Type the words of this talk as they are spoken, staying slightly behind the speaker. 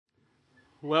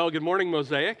Well, good morning,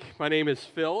 Mosaic. My name is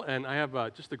Phil, and I have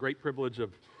just the great privilege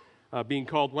of being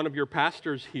called one of your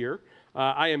pastors here.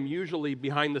 I am usually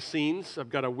behind the scenes. I've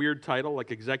got a weird title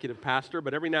like executive pastor,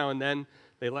 but every now and then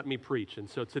they let me preach. And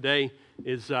so today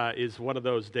is one of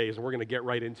those days, and we're going to get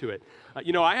right into it.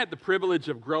 I had the privilege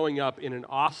of growing up in an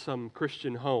awesome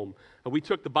Christian home. We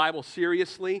took the Bible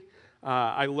seriously.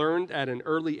 I learned at an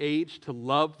early age to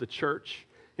love the church.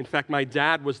 In fact, my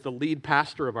dad was the lead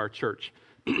pastor of our church.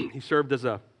 He served as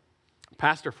a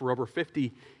pastor for over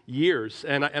 50 years,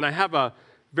 and I have a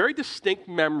very distinct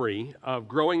memory of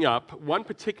growing up one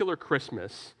particular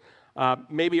Christmas,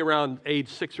 maybe around age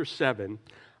 6 or 7.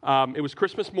 It was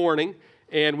Christmas morning,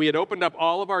 and we had opened up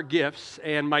all of our gifts,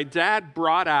 and my dad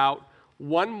brought out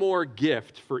one more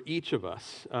gift for each of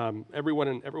us, everyone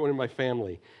in my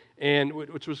family, and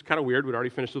which was kind of weird. We'd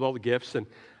already finished with all the gifts, and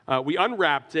we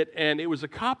unwrapped it, and it was a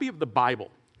copy of the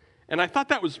Bible. And I thought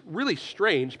that was really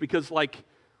strange because,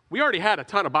 we already had a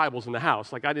ton of Bibles in the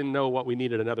house. I didn't know what we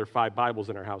needed another 5 Bibles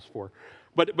in our house for.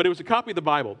 But it was a copy of the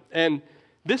Bible. And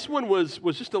this one was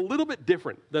just a little bit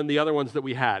different than the other ones that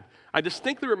we had. I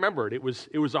distinctly remember it. It was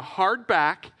a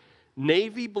hardback,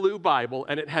 navy blue Bible,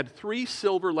 and it had 3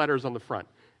 silver letters on the front.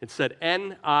 It said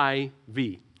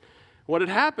NIV. What had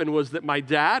happened was that my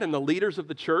dad and the leaders of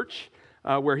the church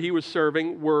where he was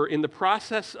serving were in the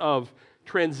process of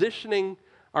transitioning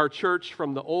our church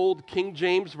from the old King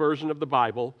James Version of the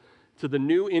Bible to the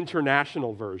New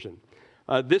International Version.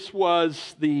 This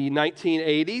was the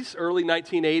 1980s, early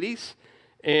 1980s,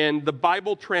 and the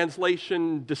Bible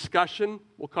translation discussion,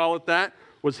 we'll call it that,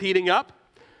 was heating up.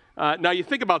 Now you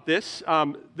think about this.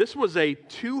 This was a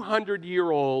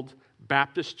 200-year-old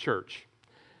Baptist church,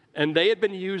 and they had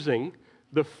been using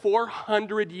the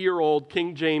 400-year-old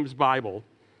King James Bible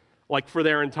for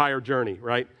their entire journey,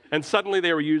 right? And suddenly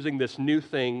they were using this new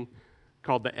thing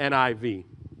called the NIV.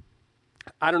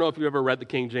 I don't know if you've ever read the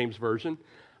King James Version.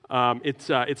 It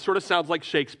sort of sounds like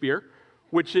Shakespeare,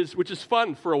 which is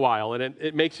fun for a while, and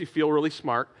it makes you feel really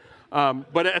smart.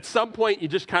 But at some point, you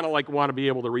just kind of want to be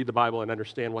able to read the Bible and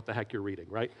understand what the heck you're reading,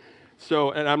 right?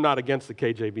 So, and I'm not against the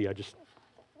KJV. I just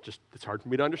it's hard for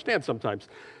me to understand sometimes.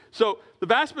 So the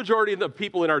vast majority of the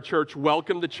people in our church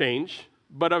welcomed the change,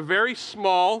 but a very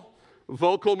small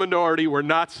vocal minority were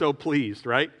not so pleased,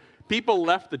 right? People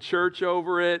left the church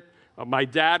over it. My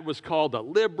dad was called a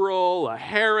liberal, a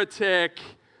heretic.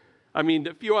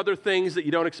 A few other things that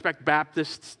you don't expect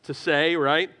Baptists to say,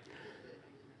 right?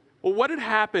 Well, what had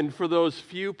happened for those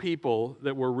few people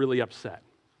that were really upset?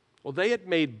 Well, they had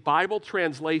made Bible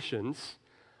translations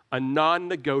a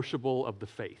non-negotiable of the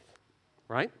faith,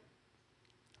 right?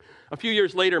 A few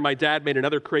years later, my dad made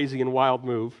another crazy and wild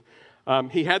move.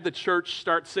 He had the church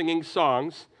start singing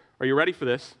songs, are you ready for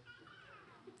this,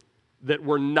 that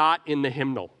were not in the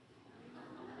hymnal.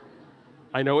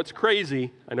 I know it's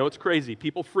crazy.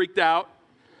 People freaked out.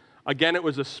 Again, it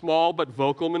was a small but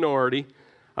vocal minority,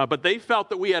 but they felt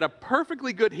that we had a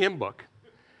perfectly good hymn book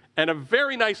and a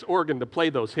very nice organ to play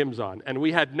those hymns on, and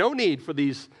we had no need for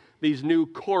these new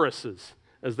choruses,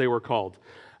 as they were called.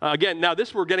 Again, now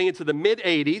we're getting into the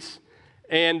mid-'80s,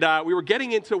 and we were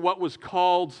getting into what was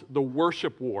called the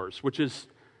worship wars, which is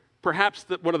perhaps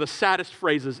one of the saddest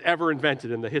phrases ever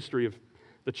invented in the history of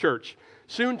the church.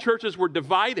 Soon, churches were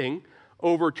dividing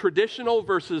over traditional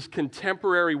versus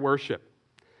contemporary worship.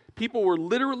 People were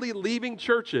literally leaving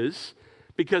churches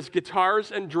because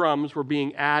guitars and drums were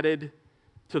being added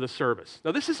to the service.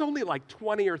 Now, this is only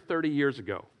 20 or 30 years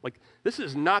ago. This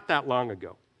is not that long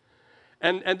ago.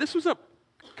 And this was a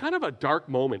kind of a dark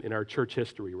moment in our church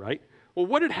history, right? Well,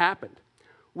 what had happened?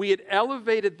 We had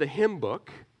elevated the hymn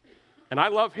book, and I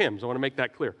love hymns, I want to make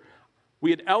that clear.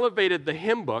 We had elevated the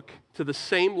hymn book to the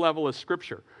same level as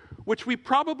Scripture, which we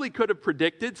probably could have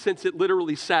predicted since it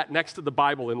literally sat next to the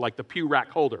Bible in the pew rack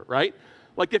holder, right?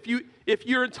 If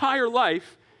your entire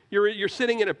life, you're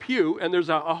sitting in a pew and there's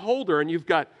a holder and you've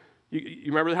got,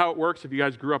 you remember how it works if you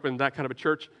guys grew up in that kind of a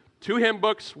church? 2 hymn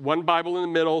books, 1 Bible in the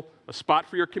middle, a spot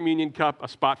for your communion cup, a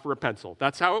spot for a pencil.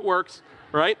 That's how it works,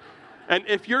 right? And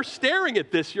if you're staring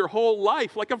at this your whole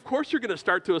life, of course you're going to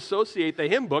start to associate the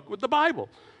hymn book with the Bible.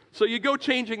 So you go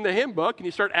changing the hymn book and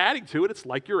you start adding to it. It's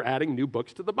like you're adding new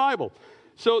books to the Bible.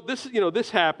 So this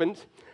happened.